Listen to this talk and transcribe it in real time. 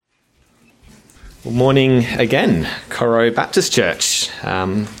Well, morning again, Coro Baptist Church.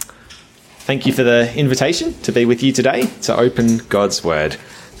 Thank you for the invitation to be with you today to open God's Word.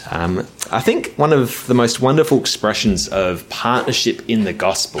 I think one of the most wonderful expressions of partnership in the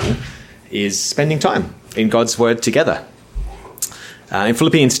gospel is spending time in God's Word together. In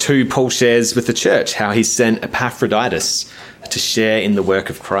Philippians 2, Paul shares with the church how he sent Epaphroditus to share in the work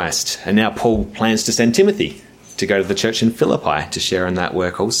of Christ. And now Paul plans to send Timothy to go to the church in Philippi to share in that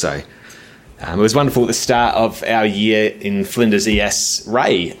work also. It was wonderful at the start of our year in Flinders ES.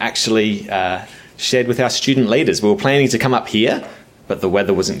 Ray actually shared with our student leaders. We were planning to come up here, but the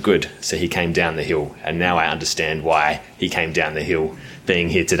weather wasn't good, so he came down the hill. And now I understand why he came down the hill being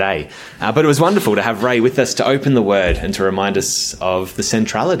here today. But it was wonderful to have Ray with us to open the Word and to remind us of the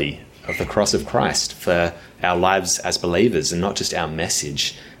centrality of the cross of Christ for our lives as believers, and not just our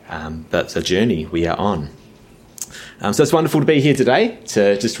message, but the journey we are on. So it's wonderful to be here today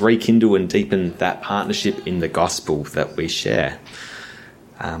to just rekindle and deepen that partnership in the gospel that we share.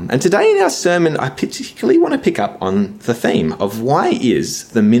 And today in our sermon, I particularly want to pick up on the theme of why is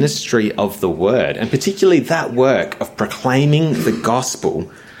the ministry of the word, and particularly that work of proclaiming the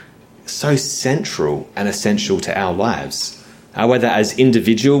gospel, so central and essential to our lives, whether as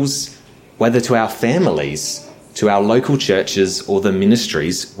individuals, whether to our families, to our local churches or the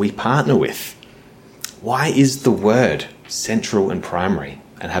ministries we partner with. Why is the word central and primary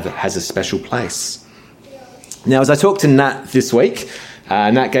and has a special place? Now, as I talked to Nat this week,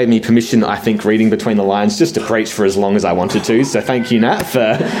 Nat gave me permission, I think, reading between the lines, just to preach for as long as I wanted to. So thank you, Nat,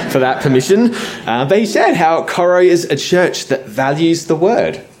 for that permission. But he said how Coro is a church that values the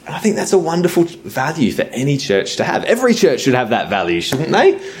word. And I think that's a wonderful value for any church to have. Every church should have that value, shouldn't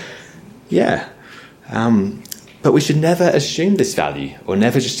they? Yeah. But we should never assume this value, or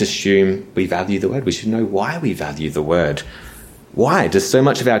never just assume we value the word. We should know why we value the word. Why does so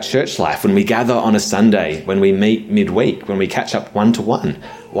much of our church life, when we gather on a Sunday, when we meet midweek, when we catch up one-to-one,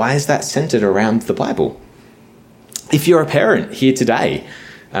 why is that centred around the Bible? If you're a parent here today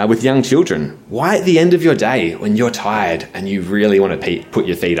with young children, why at the end of your day, when you're tired and you really want to put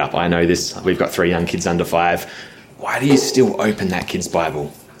your feet up, I know this, we've got 3 young kids under 5, why do you still open that kid's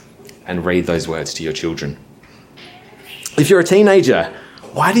Bible and read those words to your children? If you're a teenager,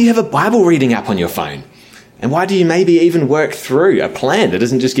 why do you have a Bible reading app on your phone? And why do you maybe even work through a plan that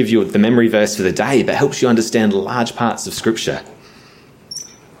doesn't just give you the memory verse for the day, but helps you understand large parts of Scripture?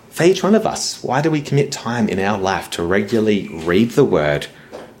 For each one of us, why do we commit time in our life to regularly read the Word,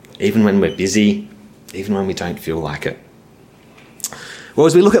 even when we're busy, even when we don't feel like it? Well,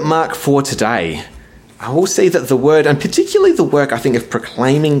 as we look at Mark 4 today, I will see that the Word, and particularly the work, I think, of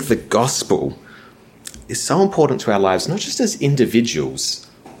proclaiming the gospel, is so important to our lives, not just as individuals,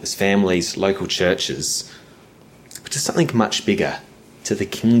 as families, local churches, but to something much bigger, to the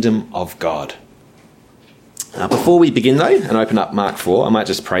kingdom of God. Before we begin, though, and open up Mark 4, I might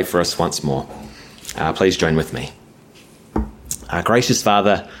just pray for us once more. Please join with me. Gracious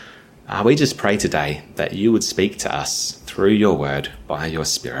Father, we just pray today that you would speak to us through your word by your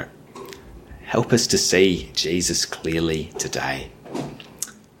Spirit. Help us to see Jesus clearly today.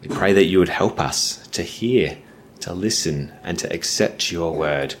 We pray that you would help us to hear, to listen, and to accept your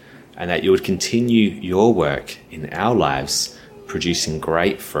word, and that you would continue your work in our lives, producing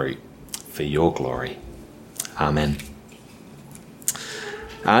great fruit for your glory. Amen.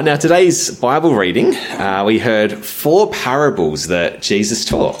 Now, today's Bible reading, we heard 4 parables that Jesus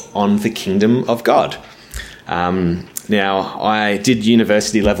taught on the kingdom of God. Now, I did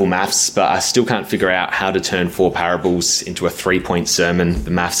university-level maths, but I still can't figure out how to turn 4 parables into a 3-point sermon.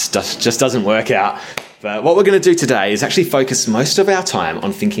 The maths just doesn't work out. But what we're going to do today is actually focus most of our time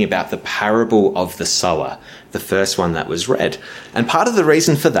on thinking about the parable of the sower, the first one that was read. And part of the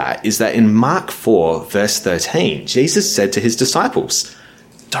reason for that is that in Mark 4, verse 13, Jesus said to his disciples,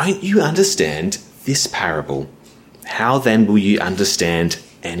 "Don't you understand this parable? How then will you understand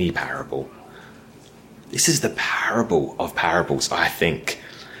any parable?" This is the parable of parables, I think.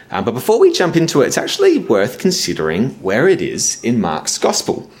 But before we jump into it, it's actually worth considering where it is in Mark's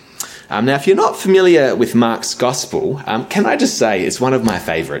Gospel. Now, if you're not familiar with Mark's Gospel, can I just say it's one of my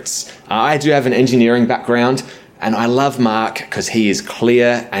favourites. I do have an engineering background, and I love Mark because he is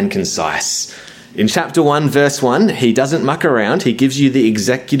clear and concise. In chapter 1, verse 1, he doesn't muck around. He gives you the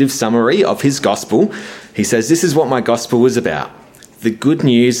executive summary of his Gospel. He says, "This is what my Gospel was about. The good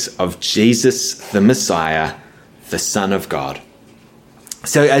news of Jesus, the Messiah, the Son of God."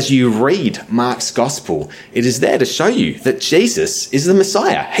 So as you read Mark's Gospel, it is there to show you that Jesus is the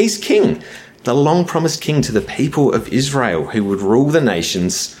Messiah. He's King, the long-promised King to the people of Israel who would rule the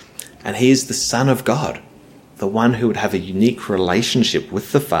nations, and he is the Son of God, the one who would have a unique relationship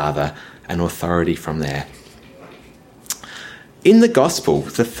with the Father and authority from there. In the Gospel,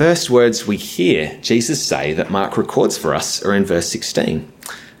 the first words we hear Jesus say that Mark records for us are in verse 16.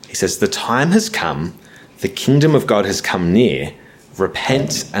 He says, "The time has come, the kingdom of God has come near,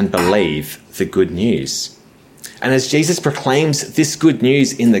 repent and believe the good news." And as Jesus proclaims this good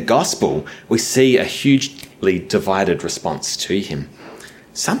news in the Gospel, we see a hugely divided response to him.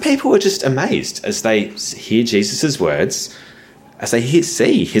 Some people are just amazed as they hear Jesus' words, as they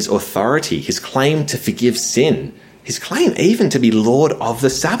see his authority, his claim to forgive sin, his claim even to be Lord of the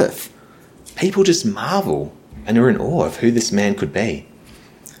Sabbath. People just marvel and are in awe of who this man could be.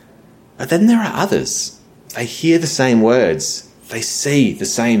 But then there are others. They hear the same words, they see the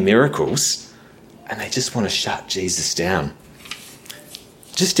same miracles, and they just want to shut Jesus down.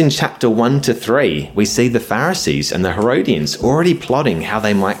 Just in chapter 1 to 3, we see the Pharisees and the Herodians already plotting how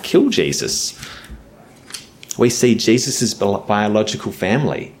they might kill Jesus. We see Jesus' biological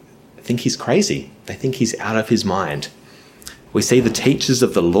family think he's crazy. They think he's out of his mind. We see the teachers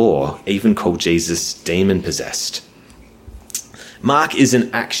of the law even call Jesus demon-possessed. Mark is an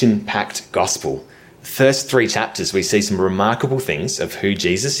action-packed gospel. The first 3 chapters, we see some remarkable things of who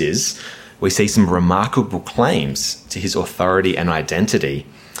Jesus is. We see some remarkable claims to his authority and identity.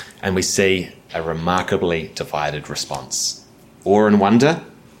 And we see a remarkably divided response. Awe and wonder,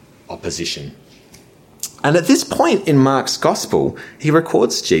 opposition. And at this point in Mark's gospel, he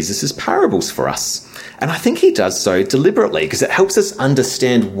records Jesus' parables for us. And I think he does so deliberately because it helps us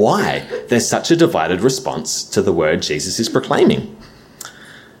understand why there's such a divided response to the word Jesus is proclaiming.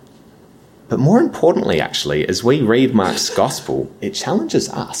 But more importantly, actually, as we read Mark's gospel, it challenges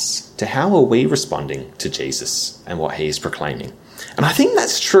us to how are we responding to Jesus and what he is proclaiming. And I think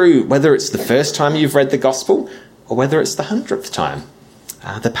that's true whether it's the first time you've read the gospel or whether it's the 100th time.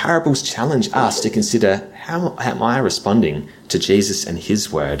 The parables challenge us to consider how am I responding to Jesus and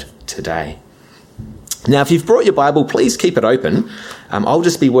his word today. Now, if you've brought your Bible, please keep it open. I'll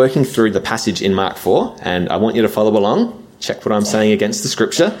just be working through the passage in Mark 4, and I want you to follow along. Check what I'm saying against the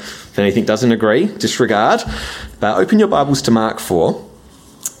scripture. If anything doesn't agree, disregard. But open your Bibles to Mark 4,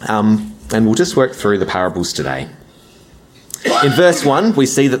 and we'll just work through the parables today. In verse 1, we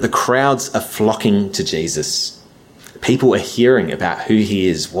see that the crowds are flocking to Jesus. People are hearing about who he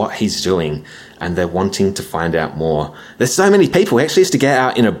is, what he's doing, and they're wanting to find out more. There's so many people, he actually has to get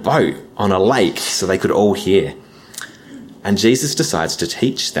out in a boat on a lake so they could all hear. And Jesus decides to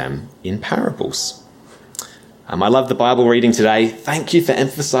teach them in parables. I love the Bible reading today. Thank you for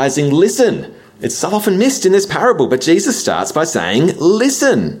emphasizing listen. It's so often missed in this parable, but Jesus starts by saying,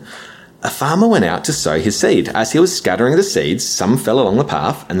 listen. A farmer went out to sow his seed. As he was scattering the seeds, some fell along the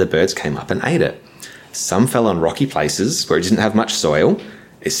path and the birds came up and ate it. Some fell on rocky places where it didn't have much soil.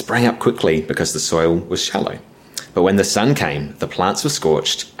 It sprang up quickly because the soil was shallow. But when the sun came, the plants were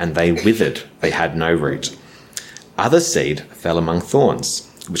scorched and they withered. They had no root. Other seed fell among thorns,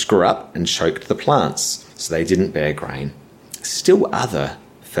 which grew up and choked the plants, so they didn't bear grain. Still other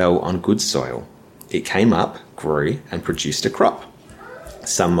fell on good soil. It came up, grew, and produced a crop.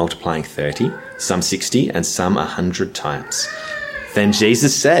 Some multiplying 30, some 60, and some 100 times. Then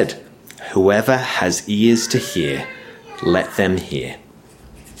Jesus said, "Whoever has ears to hear, let them hear."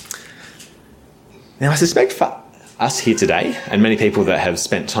 Now, I suspect for us here today, and many people that have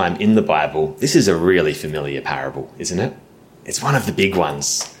spent time in the Bible, this is a really familiar parable, isn't it? It's one of the big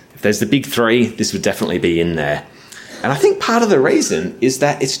ones. If there's the big 3, this would definitely be in there. And I think part of the reason is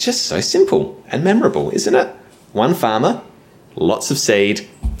that it's just so simple and memorable, isn't it? One farmer, lots of seed,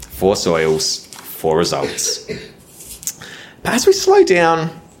 4 soils, 4 results. But as we slow down,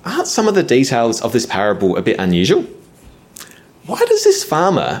 aren't some of the details of this parable a bit unusual? Why does this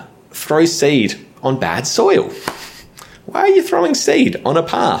farmer throw seed on bad soil? Why are you throwing seed on a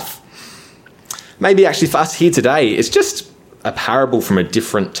path? Maybe actually for us here today, it's just a parable from a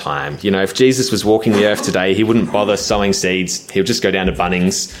different time. You know, if Jesus was walking the earth today, he wouldn't bother sowing seeds. He would just go down to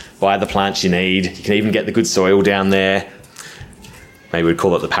Bunnings, buy the plants you need. You can even get the good soil down there. Maybe we'd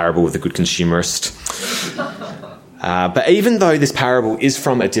call it the parable of the good consumerist. But even though this parable is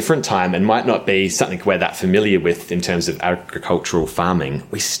from a different time and might not be something we're that familiar with in terms of agricultural farming,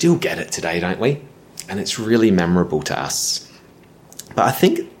 we still get it today, don't we? And it's really memorable to us. But I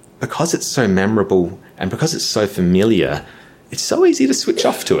think because it's so memorable and because it's so familiar, it's so easy to switch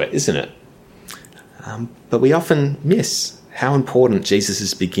off to it, isn't it? But we often miss how important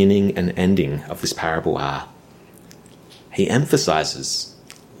Jesus' beginning and ending of this parable are. He emphasizes,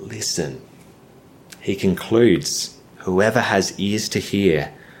 listen. He concludes, whoever has ears to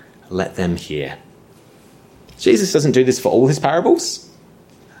hear, let them hear. Jesus doesn't do this for all his parables.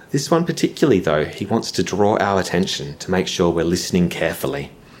 This one particularly, though, he wants to draw our attention to make sure we're listening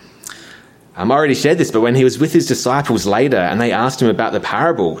carefully. I already shared this, but when he was with his disciples later and they asked him about the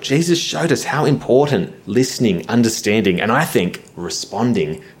parable, Jesus showed us how important listening, understanding, and I think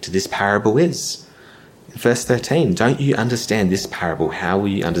responding to this parable is. In verse 13, don't you understand this parable? How will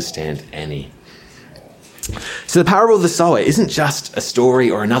you understand any? So the parable of the sower isn't just a story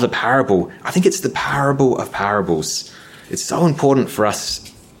or another parable. I think it's the parable of parables. It's so important for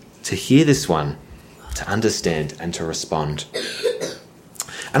us to hear this one, to understand and to respond.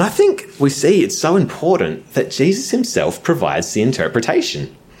 And I think we see it's so important that Jesus himself provides the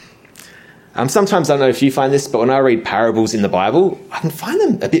interpretation. Sometimes, I don't know if you find this, but when I read parables in the Bible, I can find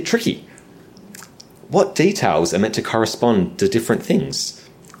them a bit tricky. What details are meant to correspond to different things?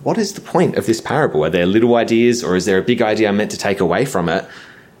 What is the point of this parable? Are there little ideas, or is there a big idea I'm meant to take away from it?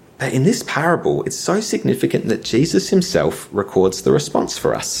 But in this parable, it's so significant that Jesus himself records the response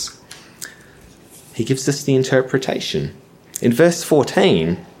for us. He gives us the interpretation. In verse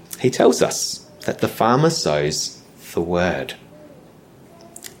 14, he tells us that the farmer sows the word.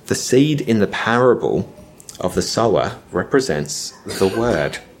 The seed in the parable of the sower represents the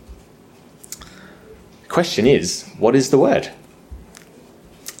word. The question is, what is the word?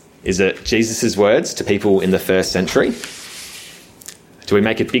 Is it Jesus' words to people in the first century? Do we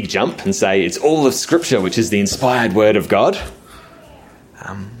make a big jump and say it's all of Scripture, which is the inspired word of God?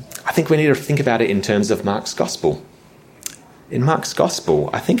 I think we need to think about it in terms of Mark's Gospel. In Mark's Gospel,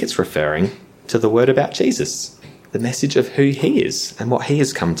 I think it's referring to the word about Jesus, the message of who he is and what he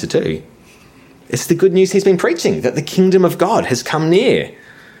has come to do. It's the good news he's been preaching, that the kingdom of God has come near.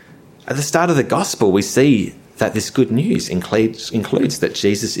 At the start of the Gospel, we see that this good news includes that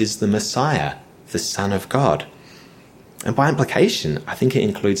Jesus is the Messiah, the Son of God. And by implication, I think it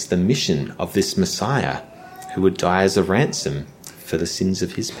includes the mission of this Messiah, who would die as a ransom for the sins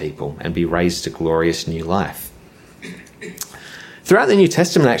of his people and be raised to glorious new life. Throughout the New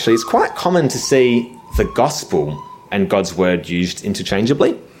Testament, actually, it's quite common to see the gospel and God's word used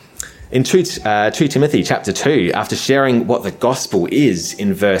interchangeably. In 2 Timothy chapter 2, after sharing what the gospel is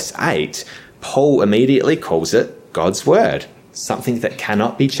in verse 8, Paul immediately calls it God's word, something that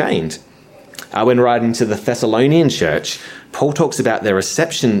cannot be chained. When writing to the Thessalonian church, Paul talks about their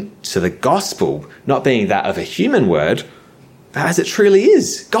reception to the gospel not being that of a human word, but as it truly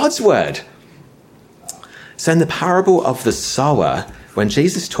is, God's word. So in the parable of the sower, when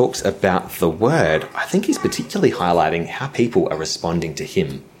Jesus talks about the word, I think he's particularly highlighting how people are responding to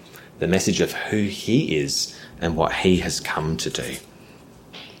him, the message of who he is and what he has come to do.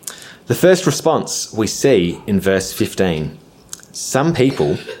 The first response we see in verse 15. Some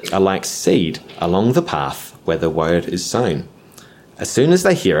people are like seed along the path where the word is sown. As soon as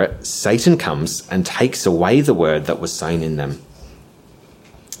they hear it, Satan comes and takes away the word that was sown in them.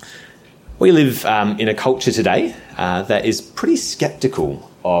 We live in a culture today that is pretty sceptical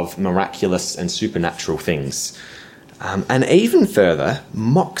of miraculous and supernatural things, and even further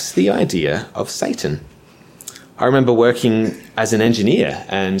mocks the idea of Satan. I remember working as an engineer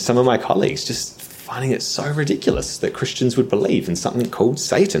and some of my colleagues just finding it so ridiculous that Christians would believe in something called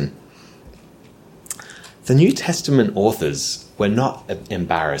Satan. The New Testament authors were not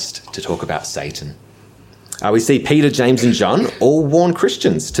embarrassed to talk about Satan. We see Peter, James and John all warn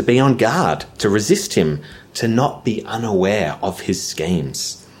Christians to be on guard, to resist him, to not be unaware of his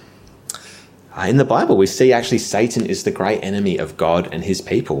schemes. In the Bible, we see actually Satan is the great enemy of God and his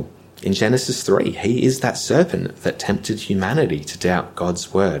people. In Genesis 3, he is that serpent that tempted humanity to doubt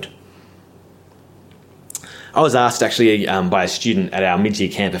God's word. I was asked actually by a student at our mid-year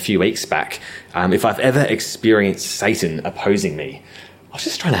camp a few weeks back if I've ever experienced Satan opposing me. I was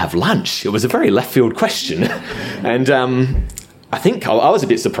just trying to have lunch. It was a very left field question. And I think I was a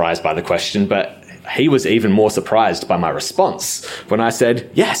bit surprised by the question, but he was even more surprised by my response when I said,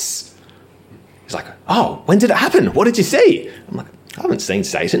 yes. He's like, oh, when did it happen? What did you see? I'm like, I haven't seen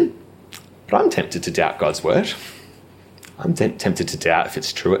Satan, but I'm tempted to doubt God's word. I'm tempted to doubt if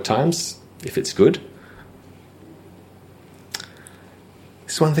it's true at times, if it's good.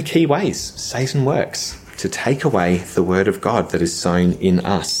 It's one of the key ways Satan works, to take away the word of God that is sown in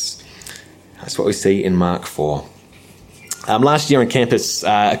us. That's what we see in Mark 4. Last year on campus,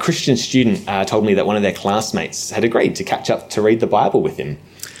 a Christian student told me that one of their classmates had agreed to catch up to read the Bible with him.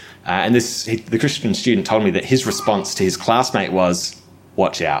 The Christian student told me that his response to his classmate was,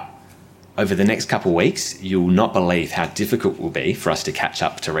 watch out. Over the next couple of weeks, you'll not believe how difficult it will be for us to catch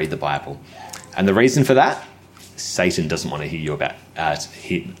up to read the Bible. And the reason for that? Satan doesn't want to hear you about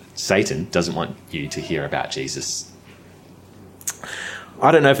Satan doesn't want you to hear about Jesus.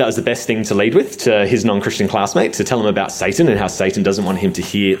 I don't know if that was the best thing to lead with to his non-Christian classmate, to tell him about Satan and how Satan doesn't want him to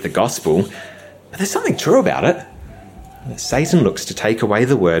hear the gospel. But there's something true about it. Satan looks to take away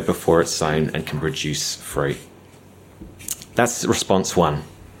the word before it's sown and can produce fruit. That's response 1.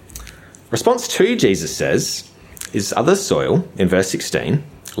 Response 2, Jesus says, is other soil, in verse 16,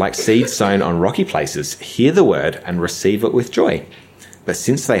 like seed sown on rocky places, hear the word and receive it with joy. But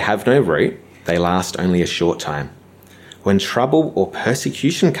since they have no root, they last only a short time. When trouble or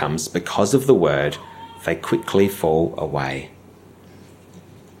persecution comes because of the word, they quickly fall away.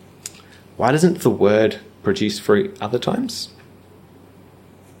 Why doesn't the word produce fruit other times?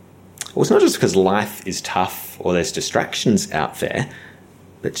 Well, it's not just because life is tough or there's distractions out there,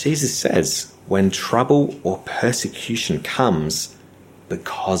 but Jesus says when trouble or persecution comes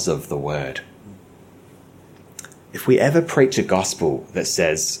because of the word. If we ever preach a gospel that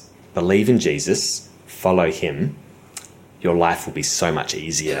says, believe in Jesus, follow him, your life will be so much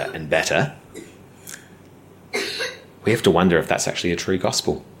easier and better, we have to wonder if that's actually a true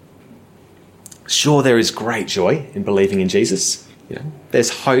gospel. Sure, there is great joy in believing in Jesus. There's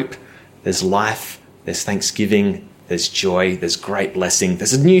hope, there's life, there's thanksgiving, there's joy, there's great blessing,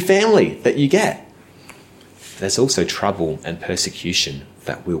 there's a new family that you get. There's also trouble and persecution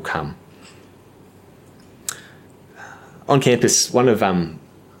that will come. On campus, one of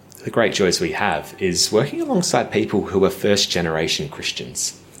the great joys we have is working alongside people who are first-generation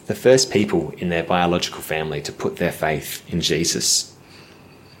Christians, the first people in their biological family to put their faith in Jesus.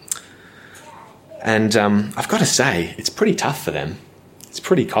 And I've got to say, it's pretty tough for them. It's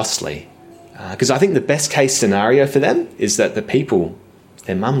pretty costly. Because I think the best case scenario for them is that the people,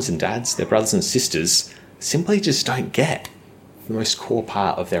 their mums and dads, their brothers and sisters, simply just don't get the most core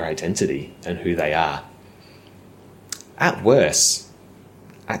part of their identity and who they are. At worst,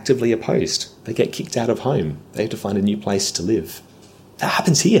 actively opposed. They get kicked out of home. They have to find a new place to live. That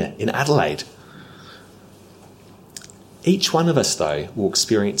happens here in Adelaide. Each one of us, though, will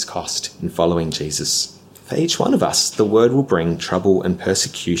experience cost in following Jesus. For each one of us, the word will bring trouble and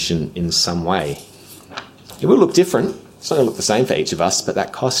persecution in some way. It will look different. It's not going to look the same for each of us, but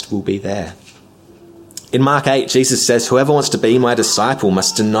that cost will be there. In Mark 8, Jesus says, whoever wants to be my disciple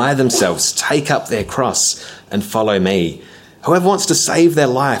must deny themselves, take up their cross, and follow me. Whoever wants to save their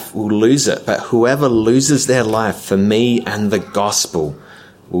life will lose it, but whoever loses their life for me and the gospel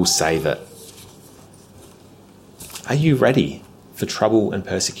will save it. Are you ready for trouble and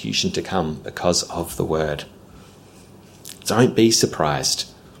persecution to come because of the word? Don't be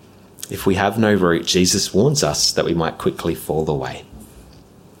surprised. If we have no root, Jesus warns us that we might quickly fall away.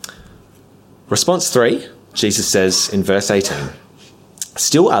 Response 3, Jesus says in verse 18,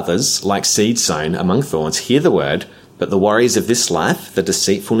 still others, like seed sown among thorns, hear the word, but the worries of this life, the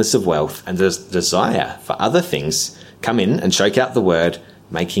deceitfulness of wealth, and the desire for other things come in and choke out the word,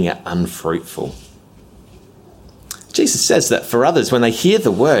 making it unfruitful. Jesus says that for others, when they hear the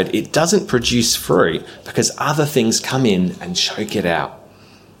word, it doesn't produce fruit because other things come in and choke it out.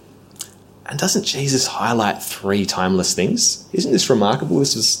 And doesn't Jesus highlight 3 timeless things? Isn't this remarkable?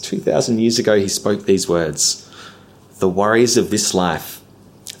 This was 2,000 years ago he spoke these words. The worries of this life,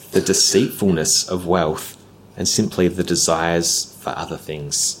 the deceitfulness of wealth, and simply the desires for other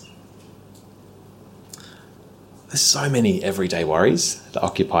things. There's so many everyday worries that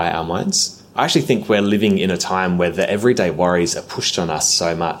occupy our minds. I actually think we're living in a time where the everyday worries are pushed on us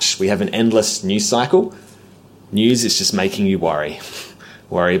so much. We have an endless news cycle. News is just making you worry.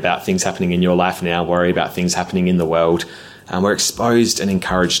 Worry about things happening in your life now, worry about things happening in the world. We're exposed and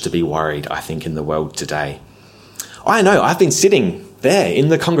encouraged to be worried, I think, in the world today. I know, I've been sitting there in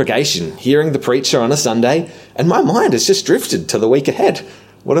the congregation, hearing the preacher on a Sunday, and my mind has just drifted to the week ahead.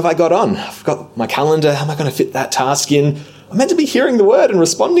 What have I got on? I've got my calendar. How am I going to fit that task in? I'm meant to be hearing the word and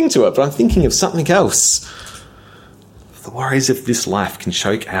responding to it, but I'm thinking of something else. The worries of this life can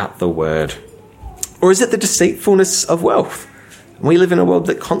choke out the word. Or is it the deceitfulness of wealth? We live in a world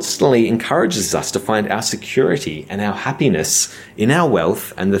that constantly encourages us to find our security and our happiness in our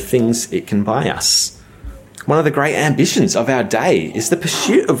wealth and the things it can buy us. One of the great ambitions of our day is the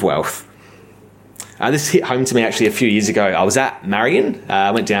pursuit of wealth. This hit home to me actually a few years ago. I was at Marion.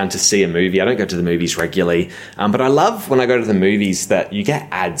 I went down to see a movie. I don't go to the movies regularly, but I love when I go to the movies that you get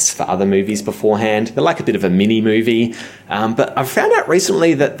ads for other movies beforehand. They're like a bit of a mini movie. But I've found out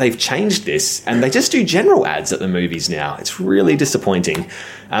recently that they've changed this and they just do general ads at the movies now. It's really disappointing.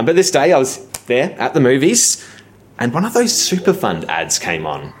 But this day I was there at the movies and one of those super fund ads came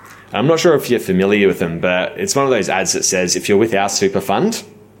on. I'm not sure if you're familiar with them, but it's one of those ads that says, if you're with our super fund,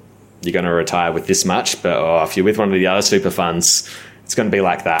 you're going to retire with this much, but if you're with one of the other super funds, it's going to be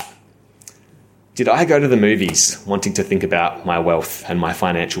like that. Did I go to the movies wanting to think about my wealth and my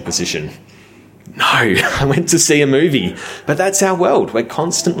financial position? No, I went to see a movie. But that's our world. We're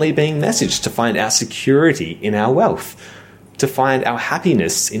constantly being messaged to find our security in our wealth, to find our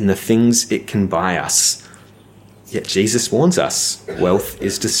happiness in the things it can buy us. Yet Jesus warns us, wealth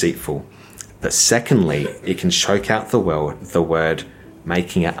is deceitful. But secondly, it can choke out the word,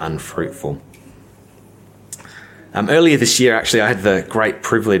 making it unfruitful. Earlier this year, actually, I had the great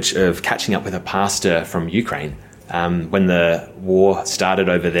privilege of catching up with a pastor from Ukraine. When the war started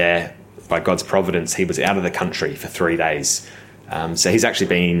over there, by God's providence, he was out of the country for 3 days. So he's actually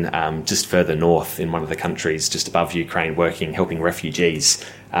been just further north in one of the countries just above Ukraine, helping refugees.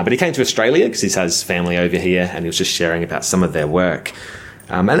 But he came to Australia because he has family over here, and he was just sharing about some of their work.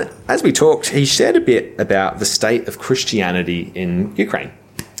 And as we talked, he shared a bit about the state of Christianity in Ukraine.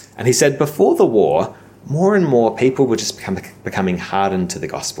 And he said before the war, more and more people were just becoming hardened to the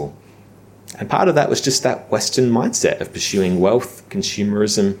gospel. And part of that was just that Western mindset of pursuing wealth,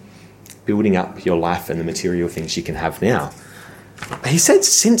 consumerism, building up your life and the material things you can have now. He said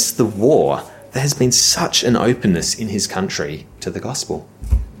since the war, there has been such an openness in his country to the gospel.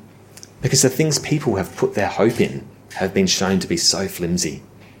 Because the things people have put their hope in have been shown to be so flimsy.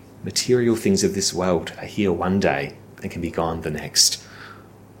 Material things of this world are here one day and can be gone the next.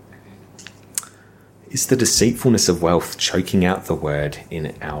 Is the deceitfulness of wealth choking out the word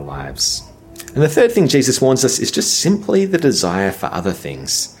in our lives? And the third thing Jesus warns us is just simply the desire for other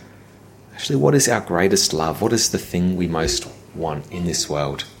things. Actually, what is our greatest love? What is the thing we most want in this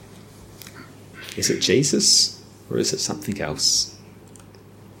world? Is it Jesus or is it something else?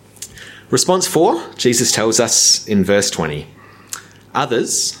 Response 4, Jesus tells us in verse 20,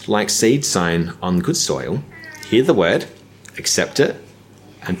 others, like seed sown on good soil, hear the word, accept it,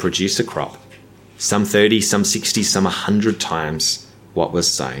 and produce a crop. Some 30, some 60, some 100 times what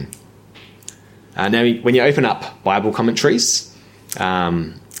was sown. Now, when you open up Bible commentaries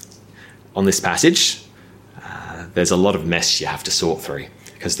on this passage, there's a lot of mess you have to sort through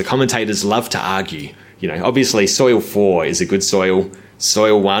because the commentators love to argue. Obviously soil 4 is a good soil.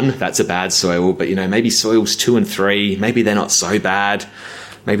 Soil 1, that's a bad soil. But, maybe soils 2 and 3, maybe they're not so bad.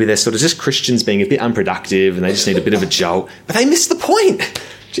 Maybe they're sort of just Christians being a bit unproductive and they just need a bit of a jolt. But they miss the point.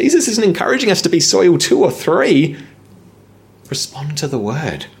 Jesus isn't encouraging us to be soil 2 or 3. Respond to the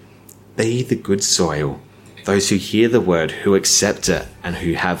word. Be the good soil. Those who hear the word, who accept it, and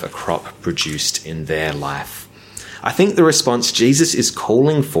who have a crop produced in their life. I think the response Jesus is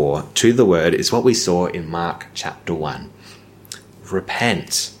calling for to the word is what we saw in Mark chapter 1.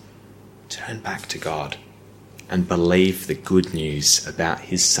 Repent, turn back to God, and believe the good news about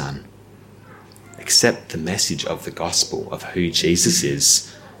his Son. Accept the message of the gospel of who Jesus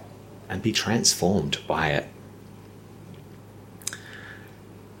is and be transformed by it.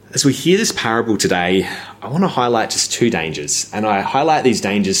 As we hear this parable today, I want to highlight just 2 dangers. And I highlight these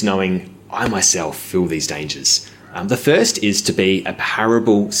dangers knowing I myself feel these dangers. The first is to be a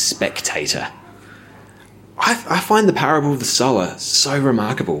parable spectator. I find the parable of the sower so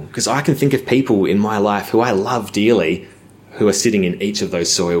remarkable because I can think of people in my life who I love dearly who are sitting in each of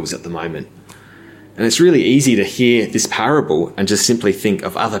those soils at the moment. And it's really easy to hear this parable and just simply think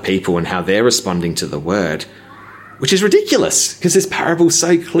of other people and how they're responding to the word, which is ridiculous because this parable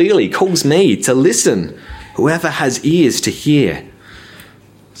so clearly calls me to listen, whoever has ears to hear.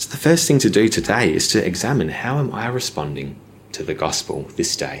 So the first thing to do today is to examine how am I responding to the gospel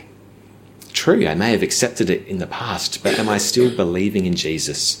this day? True, I may have accepted it in the past, but am I still believing in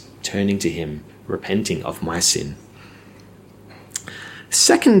Jesus, turning to him, repenting of my sin?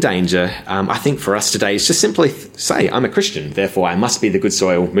 Second danger, I think for us today is just simply say, I'm a Christian, therefore I must be the good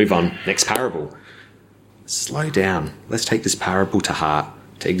soil, move on, next parable. Slow down. Let's take this parable to heart,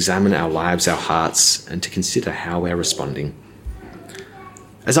 to examine our lives, our hearts, and to consider how we're responding.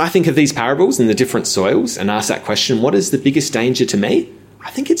 As I think of these parables and the different soils and ask that question, what is the biggest danger to me? I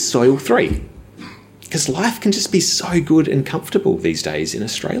think it's soil 3. Because life can just be so good and comfortable these days in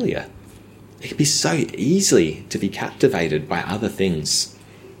Australia. It can be so easy to be captivated by other things,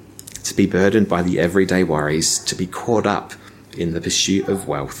 to be burdened by the everyday worries, to be caught up in the pursuit of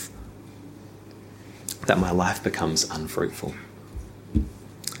wealth, that my life becomes unfruitful.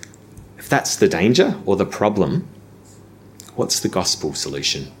 If that's the danger or the problem, what's the gospel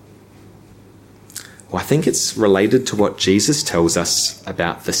solution? Well, I think it's related to what Jesus tells us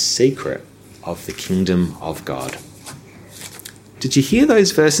about the secret of the kingdom of God. Did you hear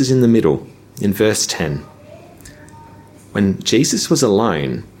those verses in the middle, in verse 10? When Jesus was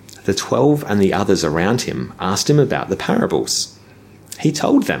alone, the 12 and the others around him asked him about the parables. He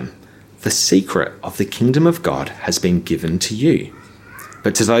told them, the secret of the kingdom of God has been given to you.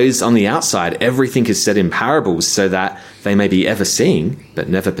 But to those on the outside, everything is said in parables so that they may be ever seeing, but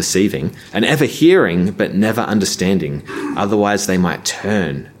never perceiving, and ever hearing, but never understanding. Otherwise, they might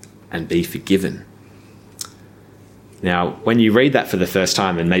turn and be forgiven. Now, when you read that for the first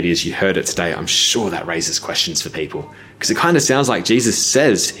time, and maybe as you heard it today, I'm sure that raises questions for people. Because it kind of sounds like Jesus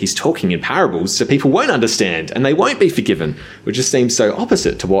says he's talking in parables so people won't understand and they won't be forgiven, which just seems so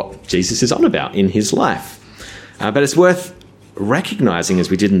opposite to what Jesus is on about in his life. But it's worth recognizing,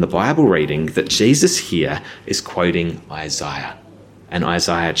 as we did in the Bible reading, that Jesus here is quoting Isaiah, and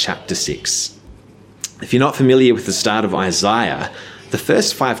Isaiah chapter 6. If you're not familiar with the start of Isaiah, the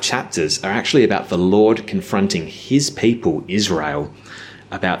first 5 chapters are actually about the Lord confronting his people, Israel,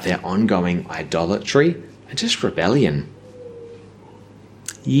 about their ongoing idolatry and just rebellion.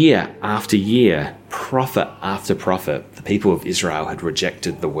 Year after year, prophet after prophet, the people of Israel had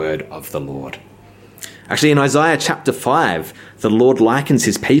rejected the word of the Lord. Actually, in Isaiah chapter 5, the Lord likens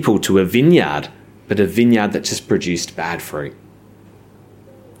his people to a vineyard, but a vineyard that just produced bad fruit.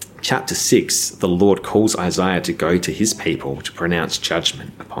 Chapter 6, the Lord calls Isaiah to go to his people to pronounce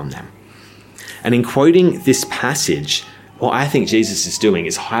judgment upon them. And in quoting this passage, what I think Jesus is doing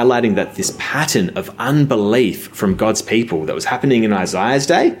is highlighting that this pattern of unbelief from God's people that was happening in Isaiah's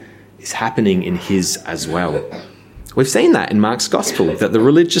day is happening in his as well. We've seen that in Mark's gospel, that the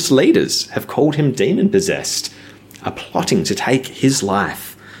religious leaders have called him demon-possessed, are plotting to take his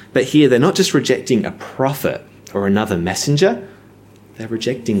life. But here they're not just rejecting a prophet or another messenger, they're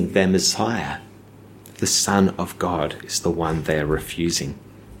rejecting their Messiah. The Son of God is the one they're refusing.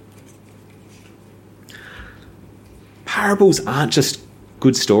 Parables aren't just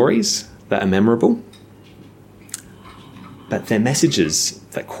good stories that are memorable, but they're messages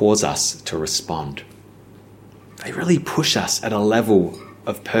that cause us to respond. They really push us at a level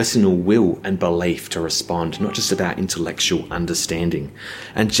of personal will and belief to respond, not just about intellectual understanding.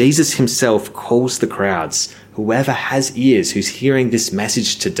 And Jesus himself calls the crowds, whoever has ears who's hearing this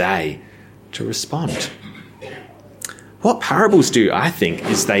message today, to respond. What parables do, I think,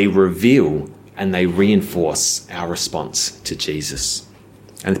 is they reveal and they reinforce our response to Jesus,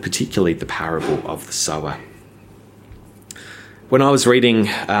 and particularly the parable of the sower. When I was reading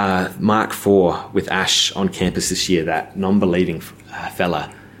Mark 4 with Ash on campus this year, that non-believing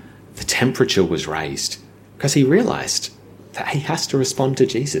fella, the temperature was raised because he realised that he has to respond to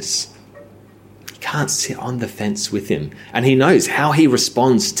Jesus. He can't sit on the fence with him. And he knows how he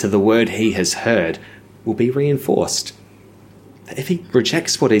responds to the word he has heard will be reinforced. If he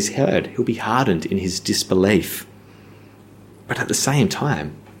rejects what he's heard, he'll be hardened in his disbelief. But at the same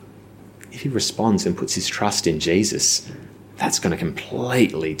time, if he responds and puts his trust in Jesus, that's going to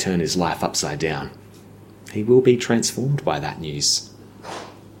completely turn his life upside down. He will be transformed by that news.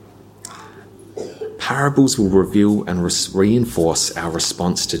 Parables will reveal and reinforce our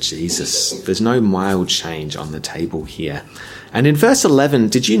response to Jesus. There's no mild change on the table here. And in verse 11,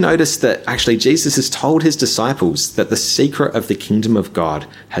 did you notice that actually Jesus has told his disciples that the secret of the kingdom of God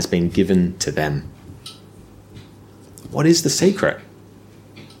has been given to them? What is the secret?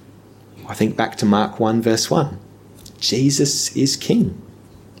 I think back to Mark 1 verse 1. Jesus is King.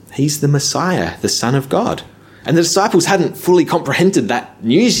 He's the Messiah, the Son of God. And the disciples hadn't fully comprehended that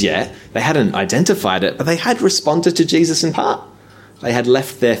news yet. They hadn't identified it, but they had responded to Jesus in part. They had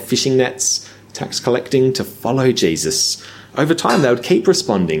left their fishing nets, tax collecting, to follow Jesus. Over time, they would keep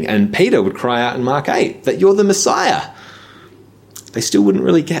responding, and Peter would cry out in Mark 8 that you're the Messiah. They still wouldn't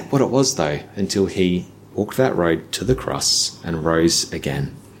really get what it was, though, until he walked that road to the cross and rose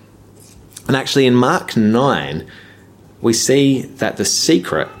again. And actually, in Mark 9, we see that the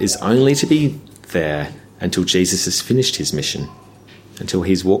secret is only to be there until Jesus has finished his mission, until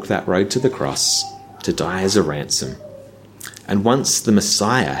he's walked that road to the cross to die as a ransom. And once the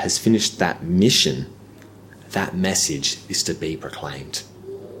Messiah has finished that mission, that message is to be proclaimed.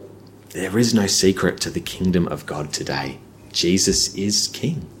 There is no secret to the kingdom of God today. Jesus is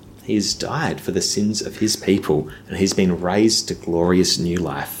King. He has died for the sins of his people, and he's been raised to glorious new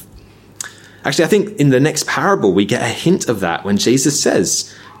life. Actually, I think in the next parable, we get a hint of that when Jesus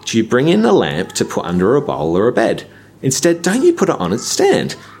says, do you bring in a lamp to put under a bowl or a bed? Instead, don't you put it on its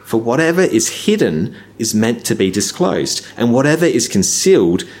stand? For whatever is hidden is meant to be disclosed, and whatever is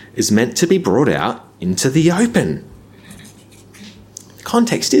concealed is meant to be brought out into the open. The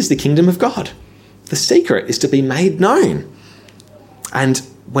context is the kingdom of God. The secret is to be made known. And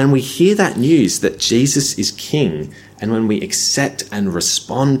when we hear that news that Jesus is King, and when we accept and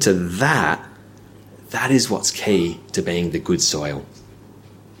respond to that, that is what's key to being the good soil.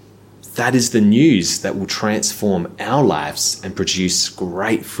 That is the news that will transform our lives and produce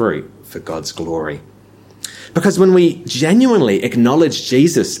great fruit for God's glory. Because when we genuinely acknowledge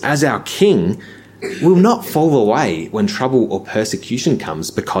Jesus as our King, we'll not fall away when trouble or persecution comes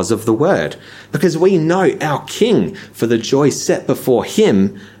because of the word. Because we know our King, for the joy set before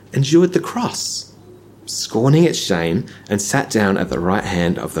him, endured the cross, scorning its shame, and sat down at the right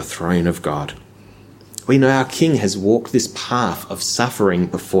hand of the throne of God. We know our King has walked this path of suffering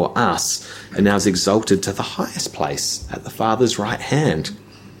before us and now is exalted to the highest place at the Father's right hand.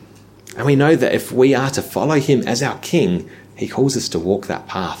 And we know that if we are to follow him as our King, he calls us to walk that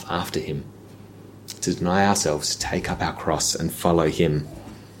path after him, to deny ourselves, take up our cross and follow him.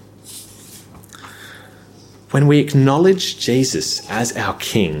 When we acknowledge Jesus as our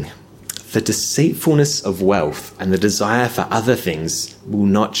King, the deceitfulness of wealth and the desire for other things will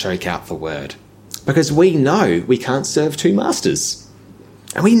not choke out the word. Because we know we can't serve two masters.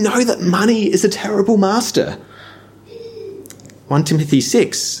 And we know that money is a terrible master. 1 Timothy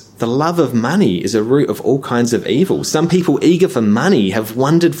 6, the love of money is a root of all kinds of evil. Some people eager for money have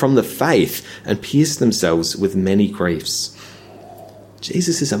wandered from the faith and pierced themselves with many griefs.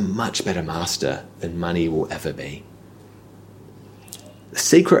 Jesus is a much better master than money will ever be. The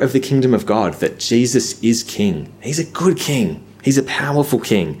secret of the kingdom of God, that Jesus is King. He's a good King. He's a powerful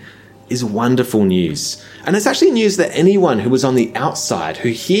King, is wonderful news. And it's actually news that anyone who was on the outside, who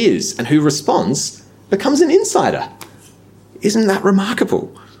hears and who responds, becomes an insider. Isn't that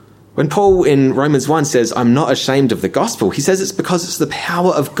remarkable? When Paul in Romans 1 says, I'm not ashamed of the gospel, he says it's because it's the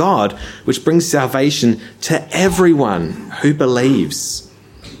power of God which brings salvation to everyone who believes.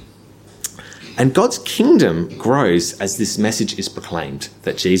 And God's kingdom grows as this message is proclaimed,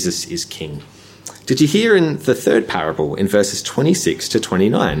 that Jesus is King. Did you hear in the third parable in verses 26 to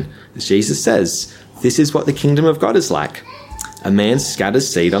 29, Jesus says, this is what the kingdom of God is like. A man scatters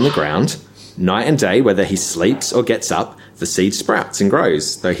seed on the ground. Night and day, whether he sleeps or gets up, the seed sprouts and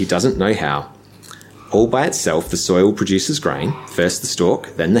grows, though he doesn't know how. All by itself, the soil produces grain, first the stalk,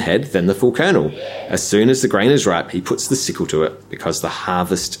 then the head, then the full kernel. As soon as the grain is ripe, he puts the sickle to it, because the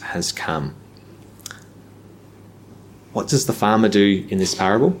harvest has come. What does the farmer do in this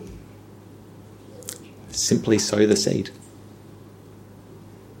parable? Simply sow the seed.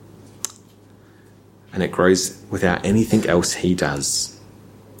 And it grows without anything else he does.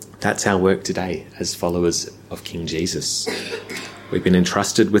 That's our work today as followers of King Jesus. We've been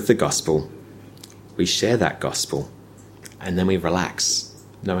entrusted with the gospel. We share that gospel, and then we relax,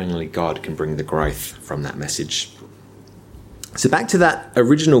 knowing only God can bring the growth from that message. So back to that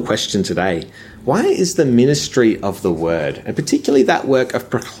original question today. Why is the ministry of the word, and particularly that work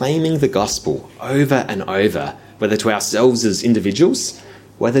of proclaiming the gospel over and over, whether to ourselves as individuals,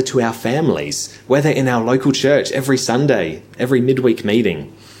 whether to our families, whether in our local church every Sunday, every midweek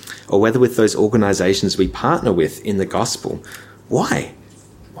meeting, or whether with those organisations we partner with in the gospel, why?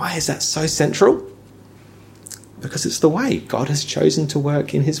 Why is that so central? Because it's the way God has chosen to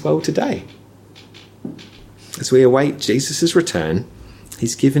work in his world today. As we await Jesus' return,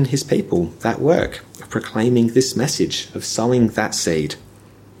 he's given his people that work of proclaiming this message, of sowing that seed.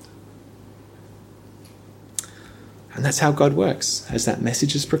 And that's how God works. As that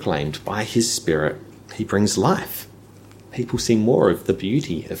message is proclaimed by his Spirit, he brings life. People see more of the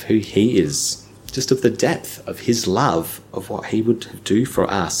beauty of who he is, just of the depth of his love, of what he would do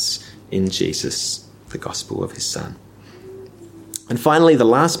for us in Jesus, the gospel of his Son. And finally, the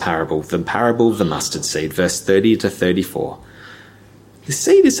last parable, the parable of the mustard seed, verse 30 to 34. The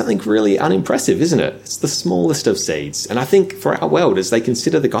seed is something really unimpressive, isn't it? It's the smallest of seeds. And I think for our world, as they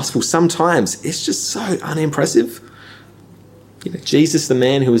consider the gospel, sometimes it's just so unimpressive. You know, Jesus, the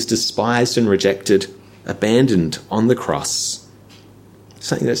man who was despised and rejected, abandoned on the cross,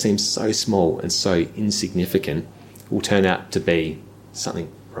 something that seems so small and so insignificant, will turn out to be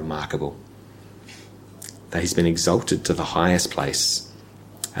something remarkable. That he's been exalted to the highest place,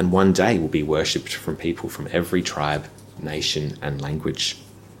 and one day will be worshipped from people from every tribe, nation, and language.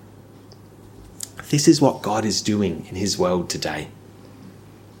 This is what God is doing in his world today.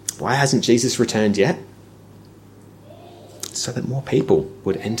 Why hasn't Jesus returned yet? So that more people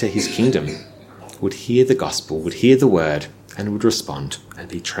would enter his kingdom, would hear the gospel, would hear the word, and would respond and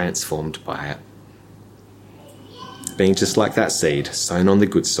be transformed by it. Being just like that seed sown on the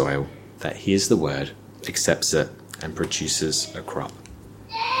good soil that hears the word, accepts it, and produces a crop.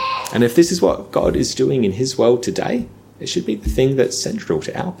 And if this is what God is doing in his world today, it should be the thing that's central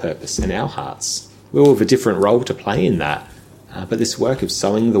to our purpose and our hearts. We all have a different role to play in that, but this work of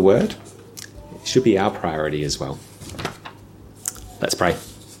sowing the word should be our priority as well. Let's pray.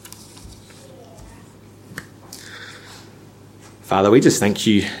 Father, we just thank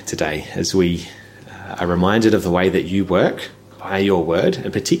you today as we are reminded of the way that you work by your word,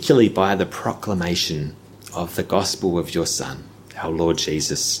 and particularly by the proclamation of the gospel of your Son, our Lord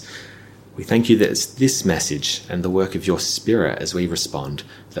Jesus. We thank you that it's this message and the work of your Spirit as we respond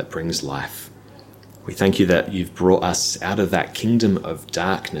that brings life. We thank you that you've brought us out of that kingdom of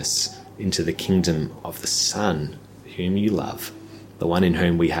darkness into the kingdom of the Son, whom you love, the one in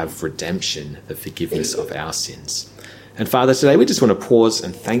whom we have redemption, the forgiveness of our sins. And Father, today we just want to pause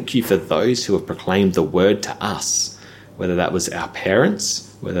and thank you for those who have proclaimed the word to us, whether that was our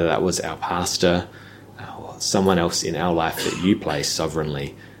parents, whether that was our pastor, or someone else in our life that you place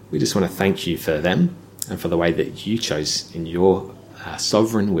sovereignly. We just want to thank you for them and for the way that you chose in your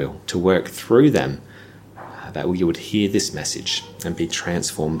sovereign will to work through them, that we would hear this message and be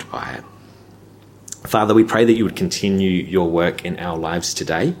transformed by it. Father, we pray that you would continue your work in our lives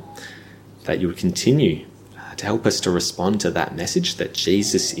today, that you would continue to help us to respond to that message that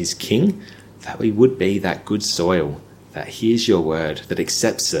Jesus is King, that we would be that good soil that hears your word, that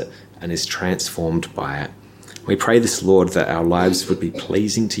accepts it and is transformed by it. We pray this, Lord, that our lives would be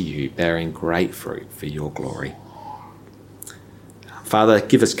pleasing to you, bearing great fruit for your glory. Father,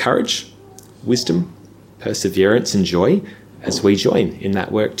 give us courage, wisdom, perseverance and joy as we join in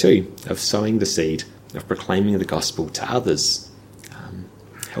that work too, of sowing the seed, of proclaiming the gospel to others.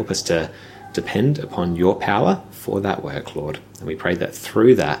 Help us to depend upon your power for that work, Lord. And we pray that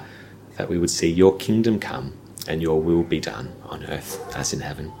through that we would see your kingdom come and your will be done on earth as in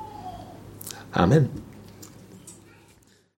heaven. Amen.